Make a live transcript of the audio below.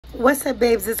What's up,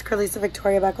 babes? It's Carlisa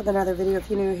Victoria back with another video. If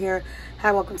you're new here,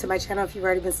 hi, welcome to my channel. If you've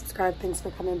already been subscribed, thanks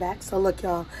for coming back. So look,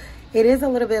 y'all, it is a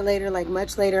little bit later, like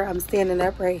much later. I'm standing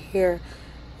up right here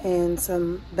in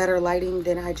some better lighting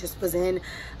than I just was in.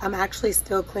 I'm actually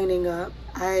still cleaning up.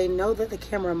 I know that the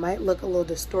camera might look a little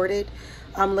distorted.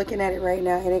 I'm looking at it right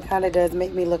now and it kind of does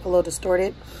make me look a little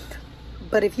distorted.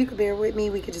 But if you could bear with me,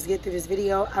 we could just get through this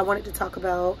video. I wanted to talk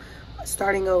about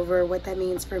starting over, what that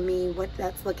means for me, what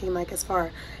that's looking like as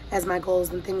far as my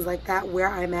goals and things like that, where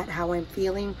I'm at, how I'm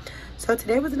feeling. So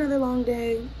today was another long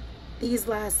day. These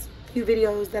last few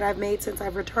videos that I've made since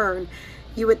I've returned,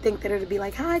 you would think that it would be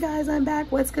like, hi guys, I'm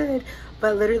back, what's good?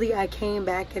 But literally I came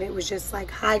back and it was just like,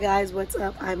 hi guys, what's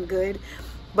up, I'm good.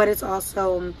 But it's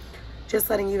also just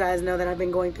letting you guys know that I've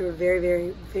been going through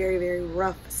a very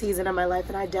rough season of my life.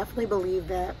 And I definitely believe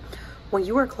that when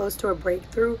you are close to a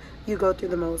breakthrough, you go through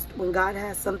the most. When God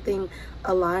has something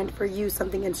aligned for you,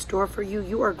 something in store for you,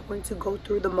 you are going to go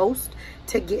through the most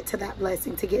to get to that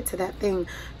blessing, to get to that thing.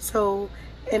 So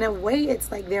in a way, it's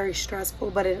like very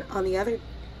stressful, but on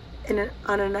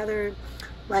another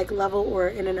like level, or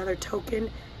in another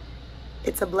token,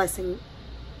 it's a blessing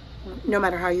no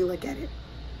matter how you look at it.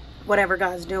 Whatever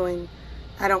God's doing,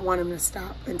 I don't want him to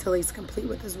stop until he's complete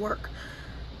with his work.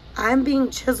 I'm being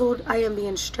chiseled, I am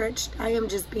being stretched, I am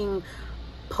just being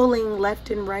pulling left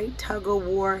and right, tug of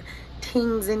war,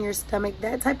 tings in your stomach,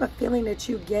 that type of feeling that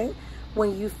you get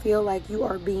when you feel like you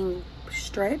are being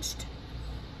stretched,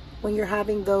 when you're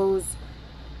having those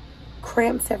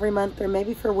cramps every month, or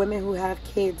maybe for women who have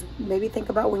kids, maybe think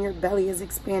about when your belly is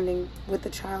expanding with a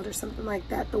child or something like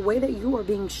that. The way that you are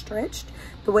being stretched,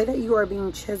 the way that you are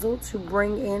being chiseled to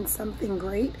bring in something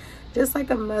great, just like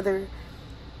a mother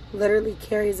literally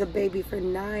carries a baby for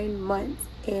 9 months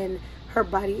and her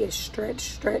body is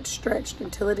stretched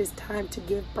until it is time to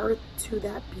give birth to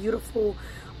that beautiful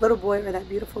little boy or that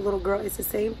beautiful little girl. It's the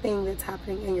same thing that's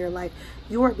happening in your life.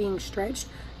 You are being stretched.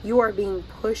 You are being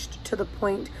pushed to the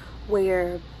point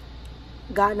where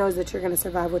God knows that you're going to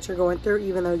survive what you're going through,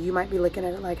 even though you might be looking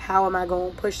at it like, how am I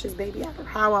going to push this baby out? Or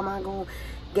how am I going to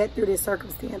get through this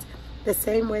circumstance? The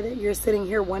same way that you're sitting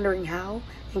here wondering how,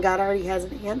 and God already has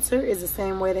an answer, is the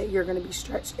same way that you're going to be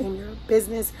stretched in your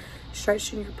business,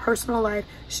 stretched in your personal life,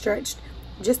 stretched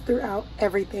just throughout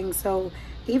everything. So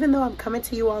even though I'm coming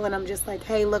to you all and I'm just like,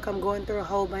 hey, look, I'm going through a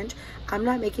whole bunch, I'm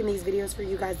not making these videos for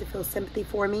you guys to feel sympathy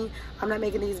for me. I'm not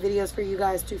making these videos for you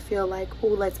guys to feel like, oh,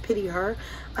 let's pity her.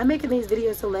 I'm making these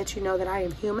videos to let you know that I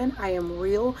am human, I am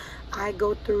real. I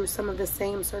go through some of the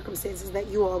same circumstances that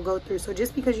you all go through. So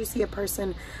just because you see a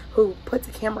person who puts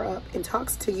a camera up and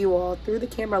talks to you all through the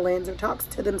camera lens, or talks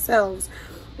to themselves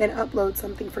and upload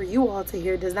something for you all to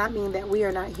hear, does not mean that we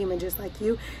are not human just like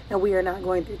you, and we are not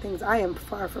going through things. I am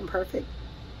far from perfect.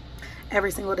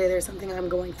 Every single day there's something I'm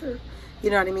going through.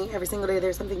 You know what I mean? Every single day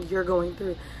there's something you're going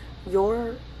through.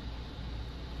 Your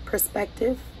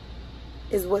perspective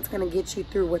is what's going to get you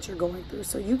through what you're going through.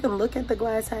 So you can look at the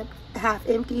glass half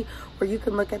empty, or you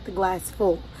can look at the glass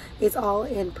full. It's all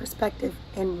in perspective,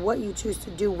 and what you choose to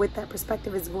do with that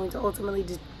perspective is going to ultimately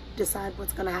decide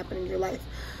what's going to happen in your life.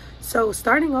 So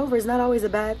starting over is not always a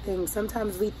bad thing.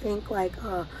 Sometimes we think like,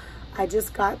 I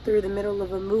just got through the middle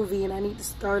of a movie and I need to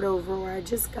start over, or I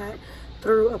just got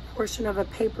through a portion of a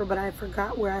paper but I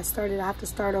forgot where I started, I have to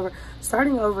start over.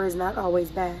 Starting over is not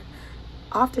always bad.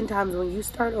 Oftentimes when you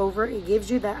start over, it gives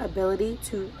you that ability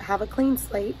to have a clean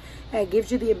slate, and it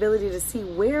gives you the ability to see,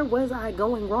 where was I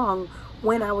going wrong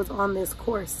when I was on this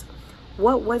course?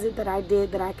 What was it that I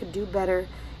did that I could do better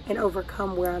and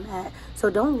overcome where I'm at? So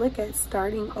don't look at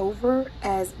starting over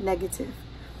as a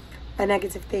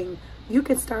negative thing. You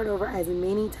can start over as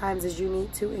many times as you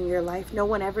need to in your life. No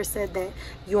one ever said that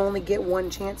you only get one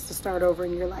chance to start over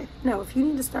in your life. No, if you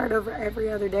need to start over every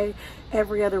other day,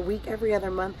 every other week, every other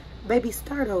month, baby,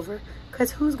 start over,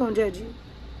 because who's going to judge you?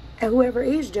 And whoever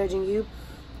is judging you,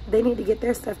 they need to get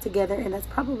their stuff together, and that's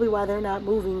probably why they're not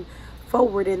moving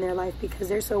forward in their life, because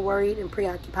they're so worried and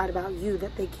preoccupied about you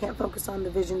that they can't focus on the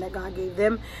vision that God gave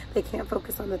them. They can't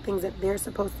focus on the things that they're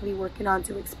supposed to be working on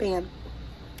to expand.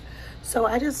 So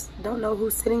I just don't know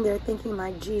who's sitting there thinking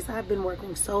like, geez, I've been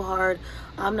working so hard,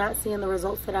 I'm not seeing the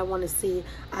results that I want to see.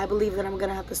 I believe that I'm going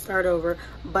to have to start over,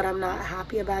 but I'm not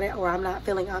happy about it, or I'm not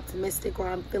feeling optimistic, or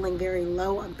I'm feeling very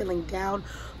low, I'm feeling down.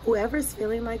 Whoever's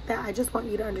feeling like that, I just want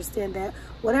you to understand that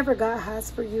whatever God has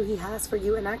for you, he has for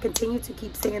you. And I continue to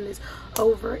keep saying this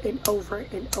over and over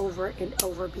and over and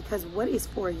over, because what is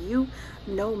for you,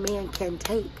 no man can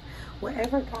take.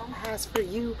 Whatever God has for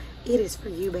you, it is for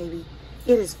you, baby.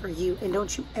 It is for you, and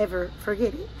don't you ever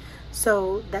forget it.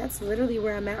 So that's literally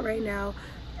where I'm at right now.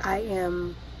 I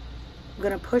am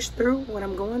gonna push through what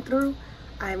I'm going through.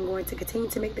 I'm going to continue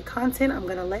to make the content. I'm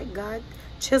going to let God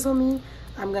chisel me.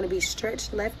 I'm going to be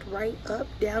stretched left, right, up,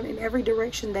 down, in every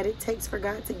direction that it takes for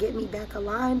God to get me back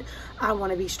aligned. I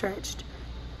want to be stretched.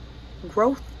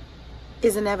 Growth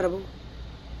is inevitable.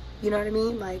 You know what I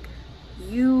mean? Like,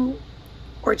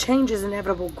 change is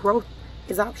inevitable. Growth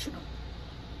is optional.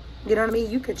 You know what I mean?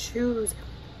 You could choose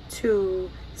to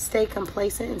stay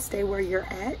complacent and stay where you're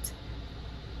at,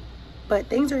 but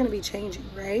things are going to be changing,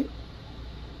 right?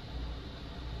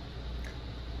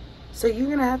 So you're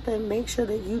going to have to make sure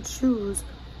that you choose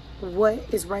what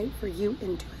is right for you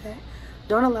and do that.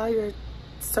 Don't allow your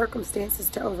circumstances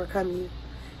to overcome you.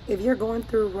 If you're going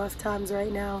through rough times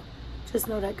right now, just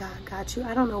know that God got you.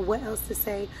 I don't know what else to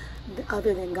say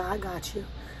other than God got you.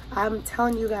 I'm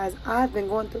telling you guys, I've been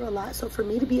going through a lot. So for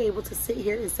me to be able to sit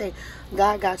here and say,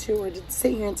 God got you, or to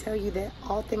sit here and tell you that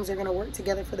all things are going to work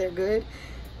together for their good,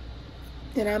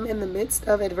 and I'm in the midst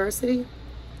of adversity,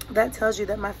 that tells you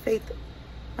that my faith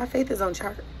is on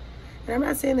chart. And I'm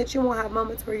not saying that you won't have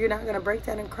moments where you're not going to break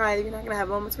down and cry. You're not going to have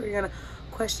moments where you're going to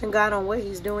question God on what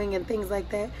he's doing and things like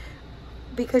that.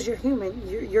 Because you're human.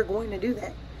 You're going to do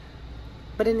that.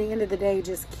 But in the end of the day,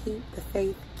 just keep the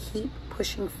faith. Keep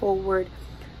pushing forward.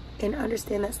 And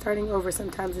understand that starting over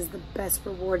sometimes is the best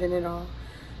reward in it all.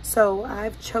 So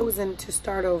I've chosen to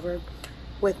start over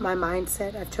with my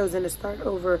mindset. I've chosen to start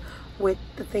over with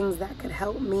the things that could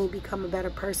help me become a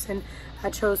better person. I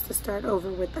chose to start over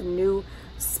with a new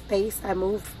space. I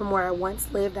moved from where I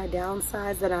once lived. I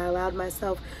downsized, and I allowed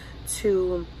myself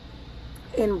to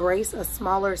embrace a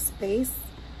smaller space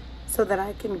so that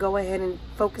I can go ahead and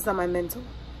focus on my mental.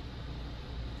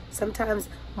 Sometimes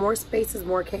more space is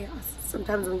more chaos.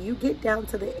 Sometimes when you get down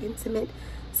to the intimate,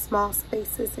 small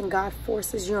spaces and God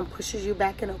forces you and pushes you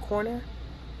back in a corner,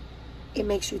 it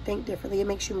makes you think differently. It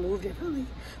makes you move differently.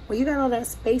 When you got all that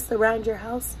space around your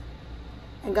house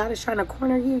and God is trying to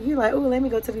corner you, you're like, oh, let me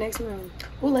go to the next room.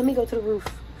 Oh, let me go to the roof.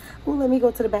 Oh, let me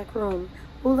go to the back room.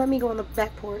 Oh, let me go on the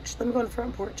back porch. Let me go on the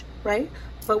front porch, right?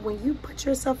 But when you put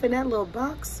yourself in that little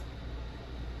box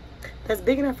that's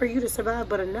big enough for you to survive,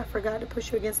 but enough for God to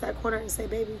push you against that corner and say,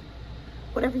 baby,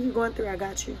 whatever you're going through, I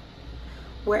got you.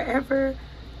 Wherever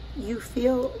you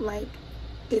feel like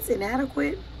it's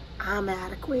inadequate, I'm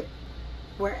adequate.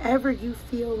 Wherever you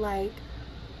feel like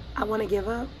I want to give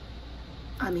up,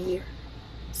 I'm here.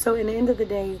 So in the end of the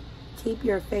day, keep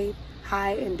your faith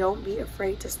high and don't be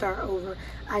afraid to start over.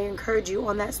 I encourage you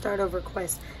on that start over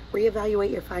quest.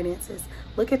 Reevaluate your finances.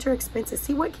 Look at your expenses.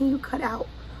 See what can you cut out.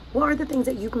 What are the things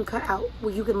that you can cut out,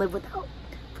 what you can live without?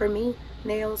 For me,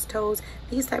 nails, toes,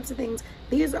 these types of things,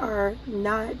 these are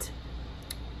not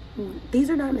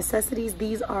necessities.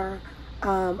 These are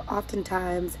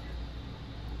oftentimes,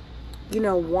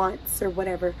 wants or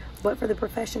whatever. But for the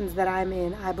professions that I'm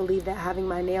in, I believe that having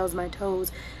my nails, my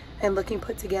toes, and looking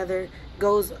put together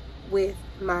goes with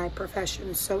my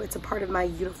profession. So it's a part of my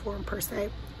uniform per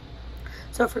se.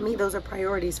 So for me, those are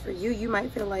priorities. For you, you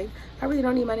might feel like, I really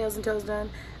don't need my nails and toes done.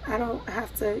 I don't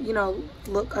have to,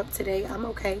 look up today. I'm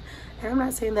okay. And I'm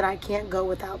not saying that I can't go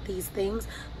without these things.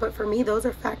 But for me, those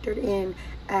are factored in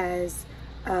as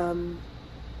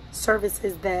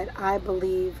services that I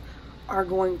believe are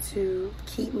going to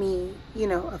keep me,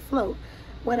 afloat.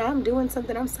 When I'm doing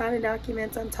something, I'm signing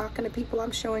documents, I'm talking to people,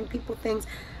 I'm showing people things,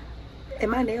 and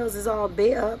my nails is all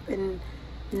bit up and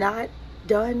not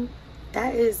done,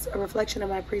 that is a reflection of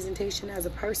my presentation as a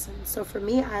person. So for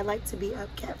me, I like to be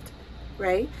upkept,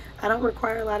 right? I don't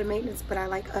require a lot of maintenance, but I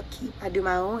like upkeep. I do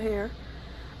my own hair,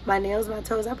 my nails, my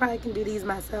toes. I probably can do these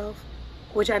myself,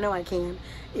 which I know I can.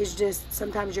 It's just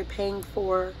sometimes you're paying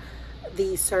for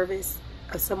the service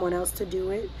of someone else to do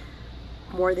it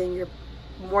more than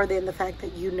the fact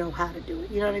that you know how to do it.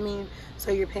 You know what I mean?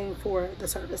 So you're paying for the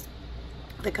service,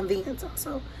 the convenience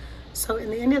also. So in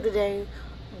the end of the day,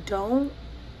 don't,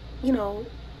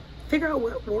 figure out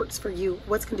what works for you,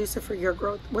 what's conducive for your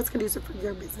growth, what's conducive for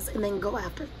your business, and then go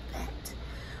after that.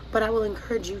 But I will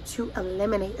encourage you to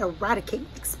eradicate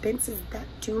expenses that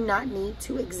do not need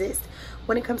to exist.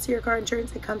 When it comes to your car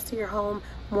insurance, it comes to your home,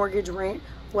 mortgage, rent,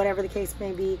 whatever the case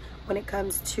may be. When it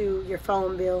comes to your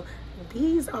phone bill,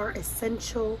 these are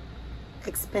essential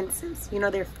expenses.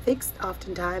 They're fixed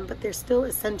oftentimes, but they're still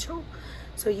essential.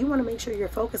 So you want to make sure you're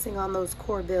focusing on those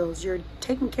core bills. You're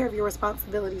taking care of your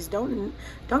responsibilities. Don't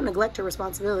neglect your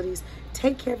responsibilities.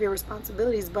 Take care of your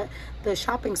responsibilities. But the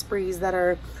shopping sprees that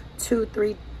are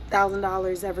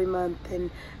 $2,000-$3,000 every month, and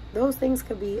those things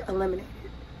could be eliminated.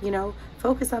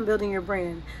 Focus on building your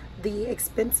brand. The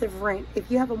expensive rent. If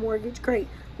you have a mortgage, great.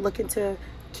 Look into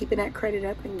keeping that credit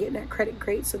up and getting that credit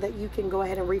great so that you can go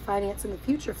ahead and refinance in the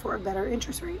future for a better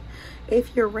interest rate.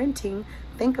 If you're renting,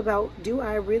 think about, do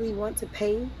I really want to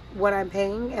pay what I'm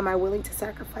paying? Am I willing to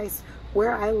sacrifice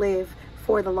where I live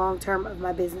for the long term of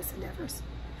my business endeavors?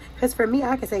 Because for me,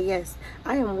 I can say, yes,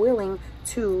 I am willing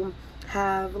to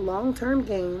have long-term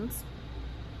gains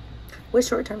with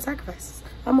short-term sacrifices.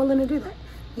 I'm willing to do that.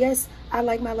 Yes, I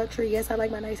like my luxury. Yes, I like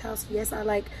my nice house. Yes, I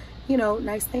like, you know,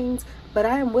 nice things. But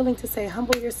I am willing to say,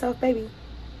 humble yourself, baby.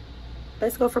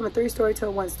 Let's go from a 3-story to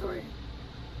a 1-story.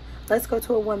 Let's go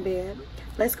to a 1-bed.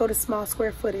 Let's go to small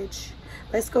square footage.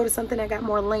 Let's go to something that got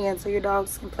more land so your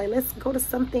dogs can play. Let's go to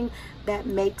something that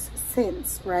makes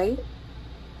sense, right?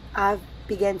 I've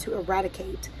begun to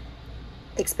eradicate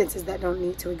expenses that don't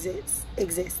need to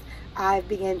exist. I've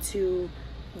begun to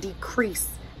decrease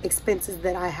expenses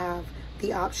that I have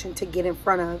the option to get in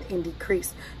front of and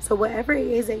decrease. So whatever it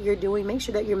is that you're doing, make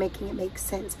sure that you're making it make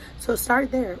sense. So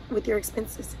start there with your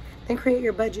expenses. Then create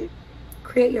your budget.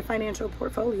 Create your financial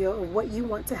portfolio of what you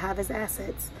want to have as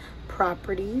assets.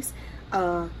 Properties.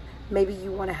 Maybe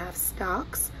you want to have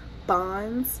stocks,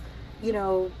 bonds, you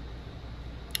know.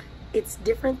 It's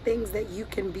different things that you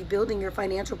can be building your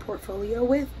financial portfolio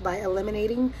with by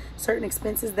eliminating certain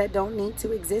expenses that don't need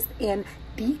to exist and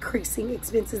decreasing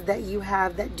expenses that you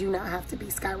have that do not have to be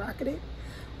skyrocketed.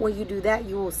 When you do that,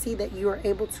 you will see that you are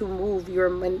able to move your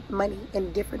money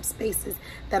in different spaces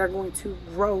that are going to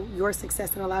grow your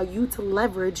success and allow you to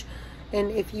leverage.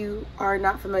 And if you are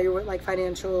not familiar with like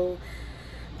financial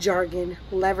jargon,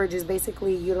 leverage is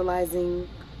basically utilizing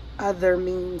other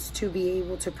means to be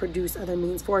able to produce other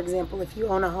means. For example, if you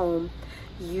own a home,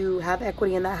 you have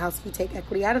equity in that house, you take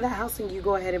equity out of that house and you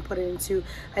go ahead and put it into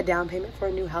a down payment for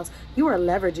a new house. You are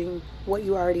leveraging what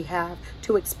you already have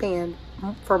to expand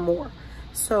for more.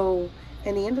 So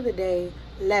in the end of the day,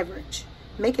 leverage,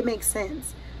 make it make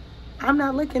sense. I'm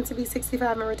not looking to be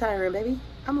 65 and retiring, baby.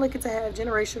 I'm looking to have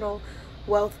generational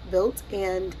wealth built,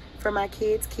 and for my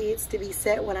kids to be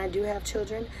set when I do have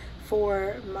children,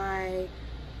 for my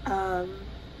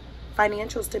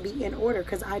financials to be in order,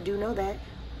 because I do know that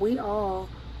we all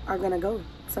are gonna go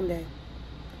someday.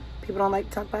 People don't like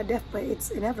to talk about death, but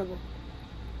it's inevitable.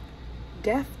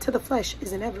 Death to the flesh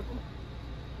is inevitable.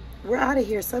 We're out of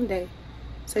here someday.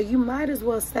 So you might as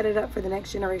well set it up for the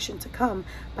next generation to come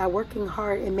by working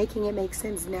hard and making it make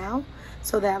sense now,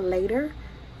 so that later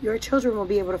your children will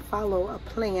be able to follow a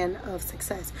plan of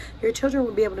success. Your children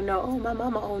will be able to know, oh, my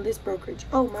mama owned this brokerage.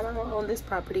 Oh, my mama owned this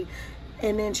property.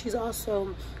 And then she's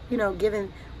also, you know,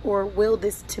 given or will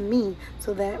this to me,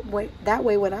 so that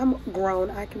way when I'm grown,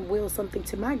 I can will something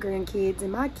to my grandkids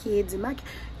and my kids and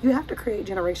you have to create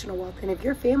generational wealth. And if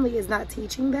your family is not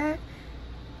teaching that,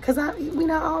 because we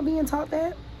not all being taught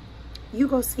that, you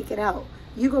go seek it out.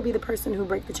 You go be the person who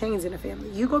break the chains in the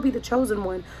family. You go be the chosen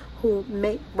one who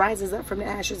rises up from the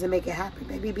ashes and make it happen.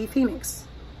 Baby, be Phoenix.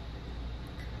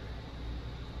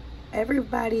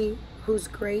 Everybody who's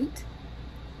great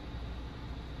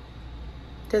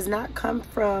does not come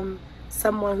from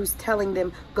someone who's telling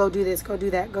them, go do this, go do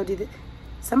that, go do this.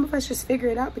 Some of us just figure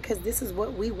it out because this is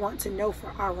what we want to know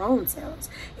for our own selves.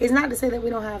 It's not to say that we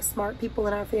don't have smart people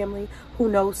in our family who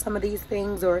know some of these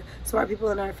things, or smart people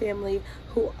in our family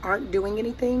who aren't doing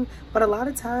anything. But a lot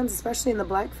of times, especially in the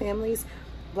Black families,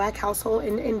 Black household,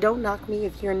 and don't knock me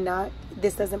if you're not,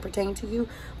 this doesn't pertain to you,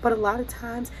 but a lot of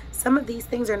times some of these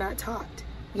things are not taught.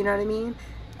 You know what I mean?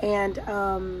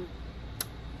 And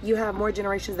you have more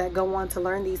generations that go on to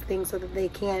learn these things so that they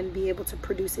can be able to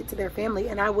produce it to their family.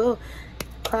 And I will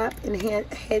clap and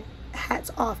hats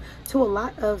off to a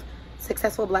lot of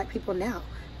successful Black people now,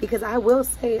 because I will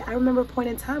say, I remember a point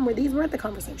in time where these weren't the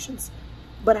conversations,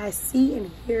 but I see and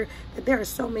hear that there are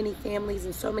so many families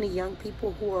and so many young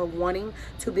people who are wanting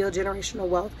to build generational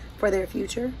wealth for their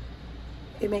future.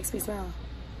 It makes me smile.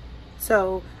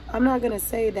 So I'm not going to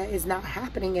say that it's not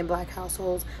happening in Black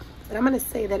households, but I'm going to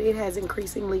say that it has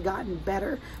increasingly gotten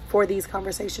better for these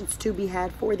conversations to be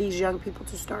had, for these young people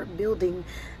to start building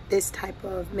this type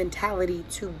of mentality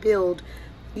to build.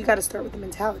 You got to start with the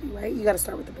mentality, right? You got to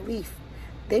start with the belief.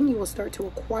 Then you will start to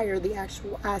acquire the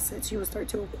actual assets. You will start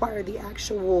to acquire the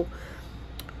actual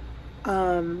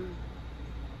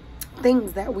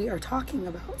things that we are talking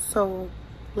about. So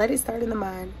let it start in the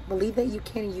mind. Believe that you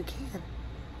can and you can.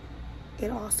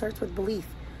 It all starts with belief.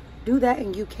 Do that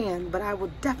and you can. But I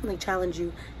will definitely challenge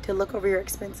you to look over your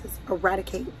expenses.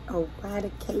 Eradicate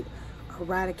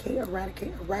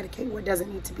what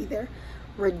doesn't need to be there.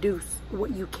 Reduce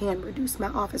what you can reduce. My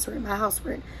office rent, my house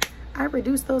rent, I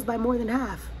reduced those by more than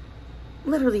half.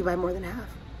 Literally by more than half.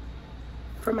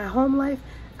 For my home life,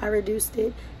 I reduced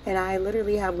it, and I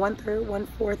literally have 1/3,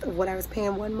 1/4 of what I was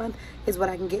paying 1 month is what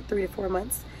I can get 3 to 4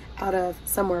 months out of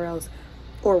somewhere else,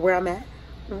 or where I'm at.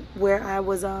 Where I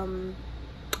was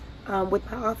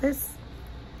with my office,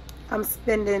 I'm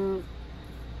spending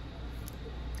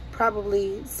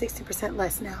probably 60%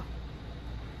 less now.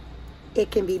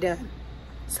 It can be done,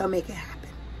 so make it happen.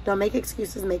 Don't make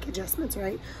excuses, make adjustments,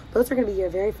 right? Those are going to be your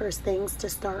very first things to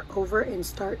start over, and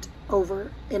start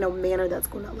over in a manner that's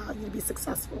going to allow you to be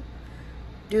successful.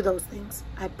 Do those things.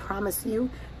 I promise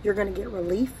you, you're going to get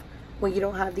relief when you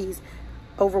don't have these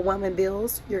overwhelming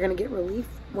bills. You're going to get relief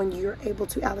when you're able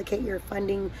to allocate your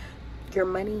funding, your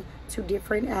money to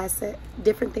different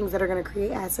things that are going to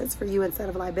create assets for you instead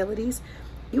of liabilities.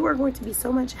 You are going to be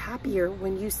so much happier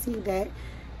when you see that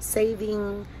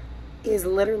saving is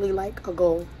literally like a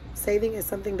goal. Saving is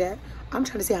something that I'm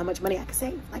trying to see how much money I can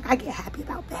save. Like, I get happy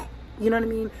about that. You know what I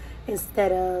mean?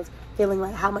 Instead of feeling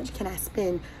like, how much can I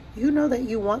spend? You know that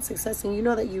you want success, and you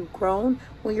know that you've grown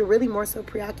when you're really more so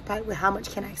preoccupied with how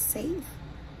much can I save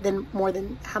more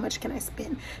than how much can I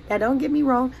spend. Now, don't get me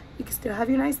wrong. You can still have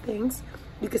your nice things.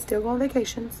 You can still go on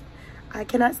vacations. I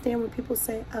cannot stand when people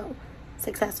say, oh,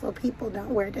 successful people don't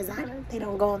wear designer. They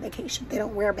don't go on vacation. They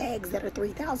don't wear bags that are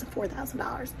 $3,000,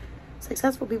 $4,000.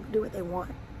 Successful people do what they want.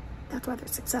 That's why they're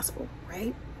successful,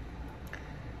 right?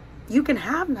 You can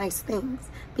have nice things,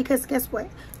 because guess what?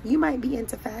 You might be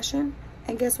into fashion,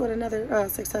 and guess what another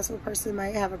successful person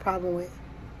might have a problem with?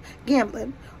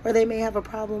 Gambling. Or they may have a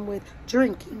problem with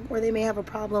drinking, or they may have a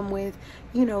problem with,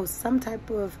 you know, some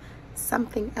type of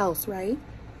something else, right?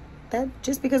 That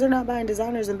just because they're not buying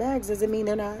designers and bags doesn't mean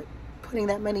they're not putting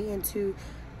that money into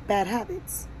bad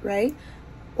habits, right?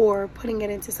 Or putting it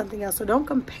into something else. So don't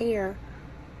compare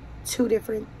two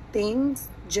different things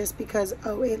just because,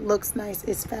 oh, it looks nice,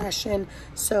 it's fashion,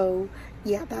 so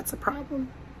yeah, that's a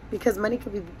problem. Because money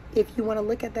could be, if you want to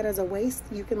look at that as a waste,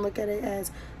 you can look at it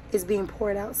as it's being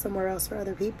poured out somewhere else for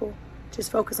other people. Just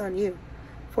focus on you.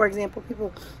 For example,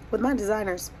 people with my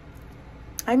designers,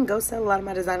 I can go sell a lot of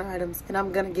my designer items, and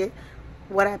I'm gonna get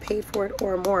what I paid for it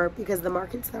or more, because the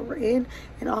markets that we're in,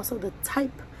 and also the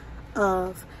type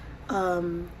of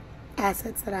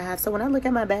assets that I have. So when I look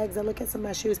at my bags, I look at some of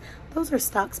my shoes, those are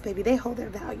stocks, baby. They hold their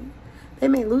value. They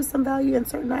may lose some value in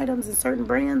certain items and certain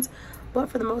brands, but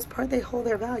for the most part, they hold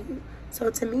their value. So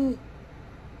to me,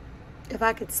 if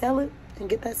I could sell it and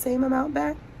get that same amount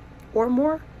back or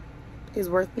more, is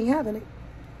worth me having it.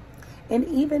 And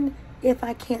even if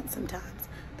I can't sometimes,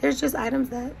 there's just items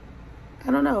that, I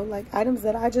don't know, like items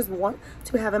that I just want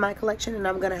to have in my collection, and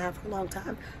I'm going to have for a long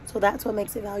time. So that's what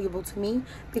makes it valuable to me,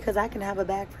 because I can have a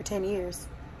bag for 10 years.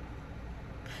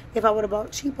 If I would have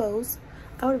bought cheapos,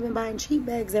 I would have been buying cheap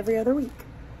bags every other week.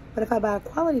 But if I buy a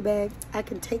quality bag, I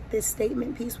can take this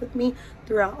statement piece with me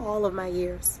throughout all of my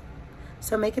years.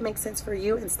 So make it make sense for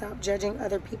you, and stop judging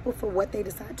other people for what they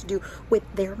decide to do with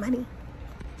their money.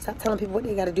 Stop telling people what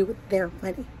they got to do with their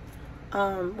money.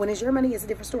 When it's your money, it's a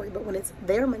different story. But when it's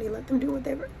their money, let them do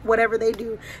whatever they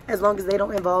do, as long as they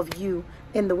don't involve you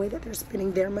in the way that they're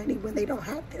spending their money when they don't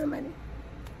have their money.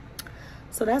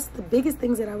 So that's the biggest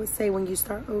things that I would say when you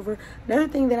start over. Another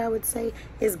thing that I would say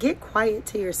is get quiet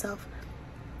to yourself.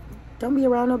 Don't be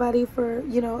around nobody for,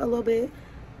 you know, a little bit.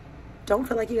 Don't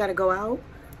feel like you got to go out.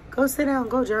 Go sit down,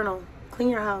 go journal, clean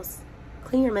your house,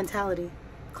 clean your mentality,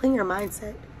 clean your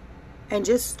mindset, and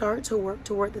just start to work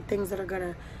toward the things that are going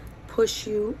to push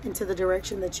you into the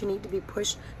direction that you need to be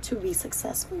pushed to be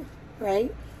successful,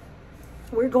 right?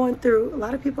 We're going through, a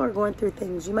lot of people are going through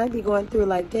things. You might be going through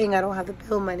like, dang, I don't have the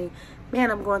bill money. Man,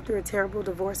 I'm going through a terrible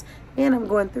divorce. Man, I'm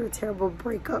going through a terrible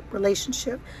breakup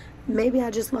relationship. Maybe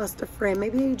I just lost a friend.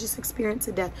 Maybe you just experienced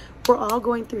a death. We're all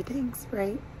going through things,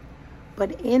 right?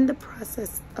 But in the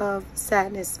process of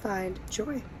sadness, find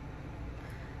joy.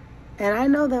 And I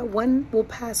know that one will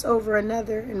pass over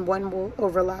another, and one will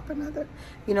overlap another.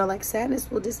 You know, like sadness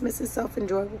will dismiss itself and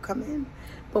joy will come in.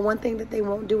 But one thing that they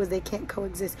won't do is they can't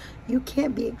coexist. You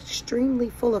can't be extremely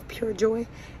full of pure joy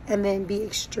and then be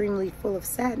extremely full of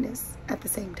sadness at the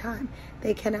same time.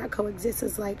 They cannot coexist.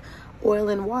 It's like oil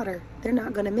and water. They're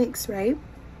not going to mix, right?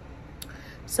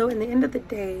 So in the end of the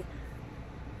day,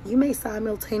 you may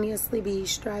simultaneously be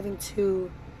striving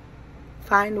to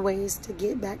find ways to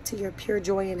get back to your pure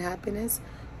joy and happiness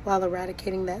while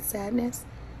eradicating that sadness.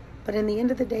 But in the end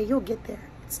of the day, you'll get there.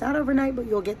 It's not overnight, but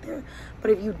you'll get there.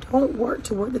 But if you don't work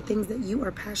toward the things that you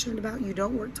are passionate about, you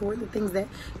don't work toward the things that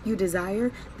you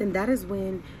desire, then that is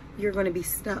when you're going to be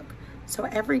stuck. So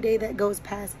every day that goes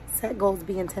past, set goals,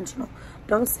 be intentional.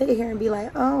 Don't sit here and be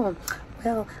like, oh,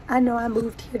 well, I know I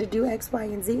moved here to do X, Y,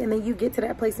 and Z. And then you get to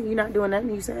that place and you're not doing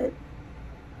nothing you said.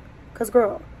 Because,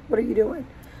 girl, what are you doing?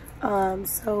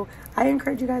 So I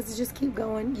encourage you guys to just keep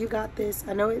going. You got this.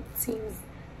 I know it seems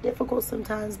difficult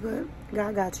sometimes, but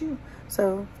God got you.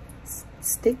 So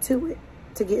stick to it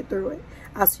to get through it.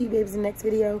 I'll see you babes in the next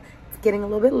video. It's getting a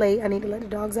little bit late. I need to let the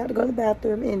dogs out to go to the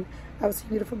bathroom, and I will see you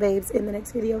beautiful babes in the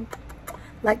next video.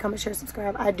 Like, comment, share,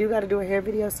 subscribe. I do got to do a hair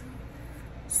video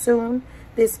soon.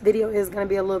 This video is going to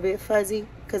be a little bit fuzzy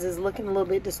because it's looking a little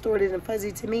bit distorted and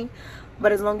fuzzy to me.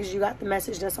 But as long as you got the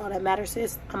message, that's all that matters,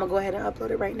 sis. I'm going to go ahead and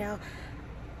upload it right now.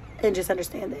 And just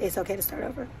understand that it's okay to start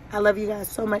over. I love you guys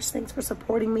so much. Thanks for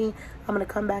supporting me. I'm going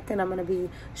to come back and I'm going to be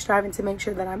striving to make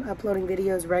sure that I'm uploading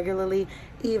videos regularly.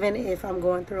 Even if I'm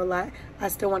going through a lot, I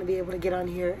still want to be able to get on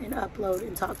here and upload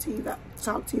and talk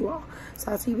to you all.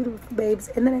 So I'll see you beautiful babes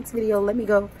in the next video. Let me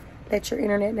go let your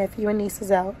internet nephew and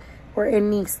nieces out, or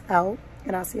niece out.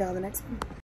 And I'll see y'all in the next one.